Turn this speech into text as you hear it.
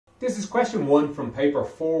This is question 1 from paper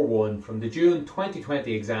 4.1 from the June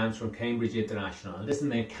 2020 exams from Cambridge International, and this is the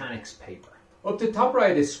mechanics paper. Up the top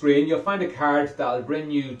right of the screen you'll find a card that will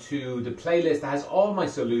bring you to the playlist that has all my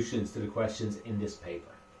solutions to the questions in this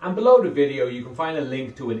paper. And below the video you can find a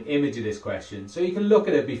link to an image of this question so you can look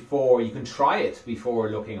at it before, you can try it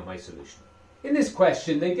before looking at my solution. In this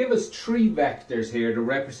question they give us 3 vectors here to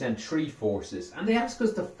represent 3 forces, and they ask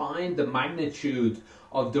us to find the magnitude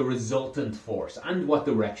of the resultant force and what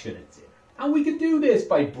direction it's in. And we could do this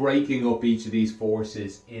by breaking up each of these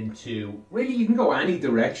forces into, really you can go any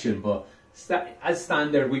direction, but as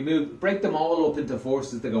standard we break them all up into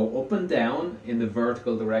forces that go up and down in the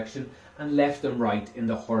vertical direction and left and right in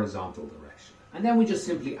the horizontal direction. And then we just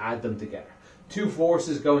simply add them together. 2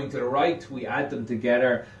 forces going to the right, we add them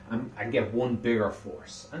together and get one bigger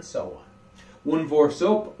force, and so on. 1 force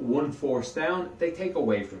up, 1 force down, they take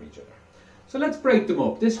away from each other. So let's break them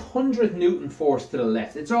up. This 100 Newton force to the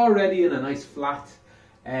left, it's already in a nice flat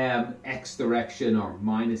x direction or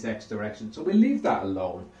minus x direction, so we'll leave that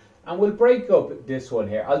alone. And we'll break up this one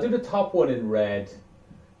here. I'll do the top one in red,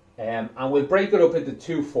 and we'll break it up into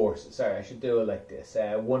 2 forces. Sorry, I should do it like this.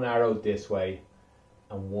 1 arrow this way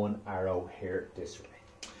and 1 arrow here this way.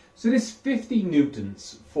 So this 50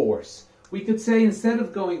 newtons force, we could say instead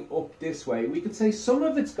of going up this way, we could say some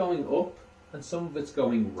of it's going up and some of it's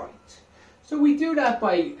going right. So we do that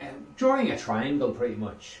by drawing a triangle pretty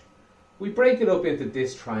much. We break it up into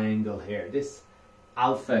this triangle here, this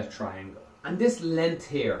alpha triangle. And this length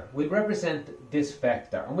here will represent this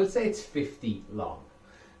vector, and we'll say it's 50 long.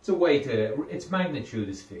 It's a way to, its magnitude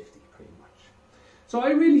is 50 pretty much. So I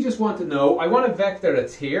really just want to know, I want a vector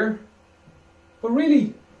that's here, but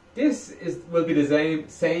really this will be the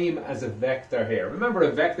same as a vector here. Remember,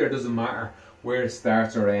 a vector doesn't matter where it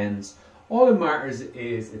starts or ends. All that matters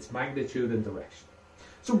is its magnitude and direction.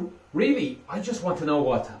 So really, I just want to know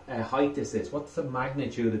what height this is. What's the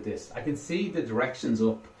magnitude of this? I can see the directions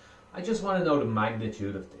up. I just want to know the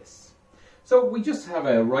magnitude of this. So we just have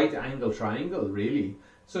a right angle triangle, really.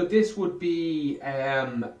 So this would be,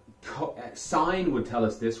 sine would tell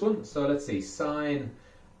us this one. So let's see, sine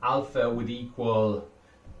alpha would equal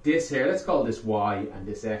this here. Let's call this y, and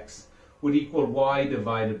this x would equal y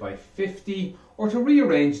divided by 50. Or to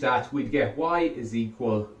rearrange that, we'd get y is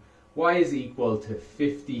equal to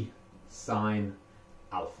 50 sine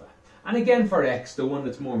alpha. And again for x, the one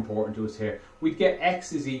that's more important to us here, we'd get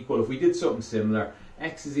x is equal, if we did something similar,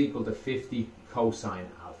 x is equal to 50 cosine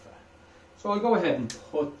alpha. So I'll go ahead and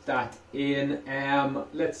put that in.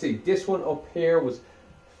 Let's see, this one up here was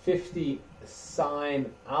 50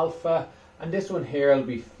 sine alpha, and this one here will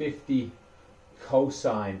be 50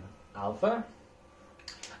 cosine alpha.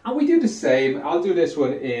 And we do the same. I'll do this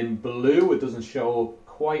one in blue. It doesn't show up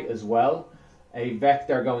quite as well. A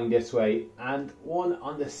vector going this way and one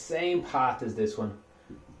on the same path as this one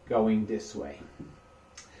going this way.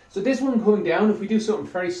 So this one going down, if we do something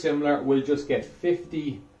very similar, we'll just get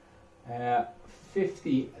 50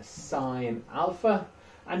 sine alpha,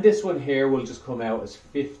 and this one here will just come out as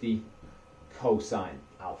 50 cosine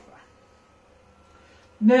alpha.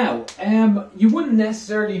 Now, you wouldn't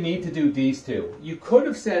necessarily need to do these two. You could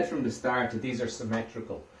have said from the start that these are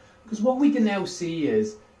symmetrical, because what we can now see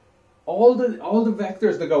is all the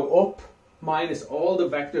vectors that go up minus all the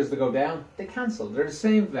vectors that go down, they cancel. They're the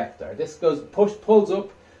same vector. This pulls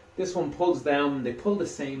up, this one pulls down, and they pull the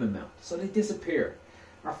same amount, so they disappear.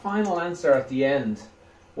 Our final answer at the end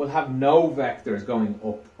will have no vectors going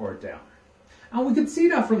up or down. And we can see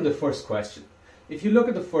that from the first question. If you look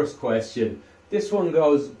at the first question, this one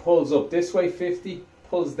pulls up this way 50,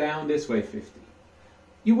 pulls down this way 50.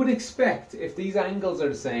 You would expect, if these angles are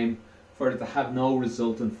the same, for it to have no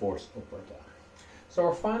resultant force up or down. So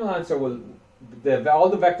our final answer will, all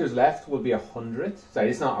the vectors left will be 100. Sorry,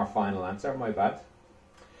 it's not our final answer, my bad.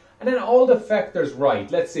 And then all the vectors right.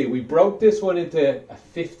 Let's see, we broke this one into a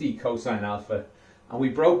 50 cosine alpha, and we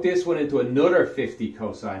broke this one into another 50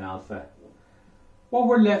 cosine alpha. What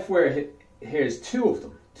we're left with here is 2 of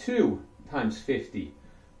them. 2 times 50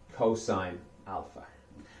 cosine alpha.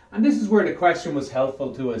 And this is where the question was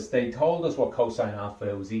helpful to us. They told us what cosine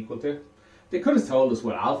alpha was equal to. They could have told us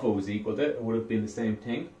what alpha was equal to. It would have been the same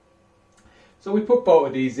thing. So we put both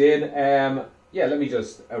of these in. Yeah, let me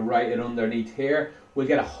just write it underneath here. We'll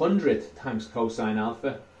get 100 times cosine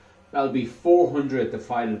alpha. That'll be 400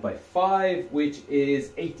 divided by 5, which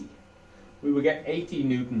is 80. We will get 80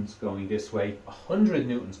 newtons going this way, 100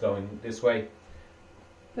 newtons going this way.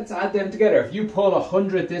 Let's add them together. If you pull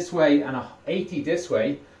 100 this way and 80 this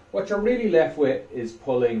way, what you're really left with is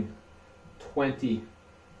pulling 20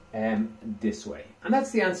 this way. And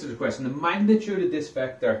that's the answer to the question. The magnitude of this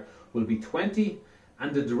vector will be 20,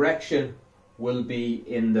 and the direction will be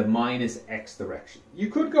in the minus x direction. You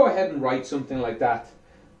could go ahead and write something like that.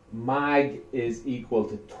 Mag is equal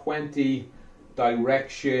to 20,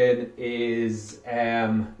 direction is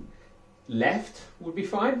left would be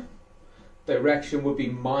fine. Direction would be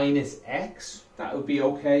minus x, that would be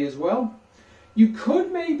okay as well. You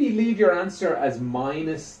could maybe leave your answer as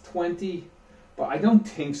minus 20, but I don't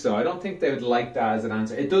think so. I don't think they would like that as an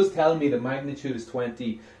answer. It does tell me the magnitude is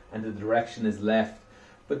 20 and the direction is left,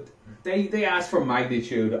 but they ask for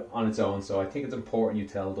magnitude on its own, so I think it's important you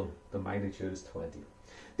tell them the magnitude is 20.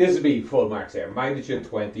 This would be full marks there. Magnitude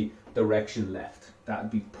 20, direction left. That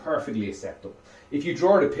would be perfectly acceptable. If you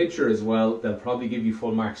draw the picture as well, they'll probably give you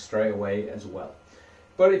full marks straight away as well.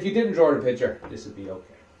 But if you didn't draw the picture, this would be okay.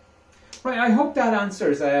 Right, I hope that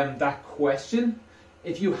answers that question.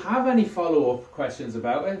 If you have any follow-up questions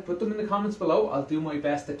about it, put them in the comments below. I'll do my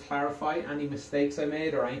best to clarify any mistakes I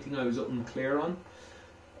made or anything I was unclear on.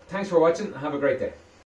 Thanks for watching. Have a great day.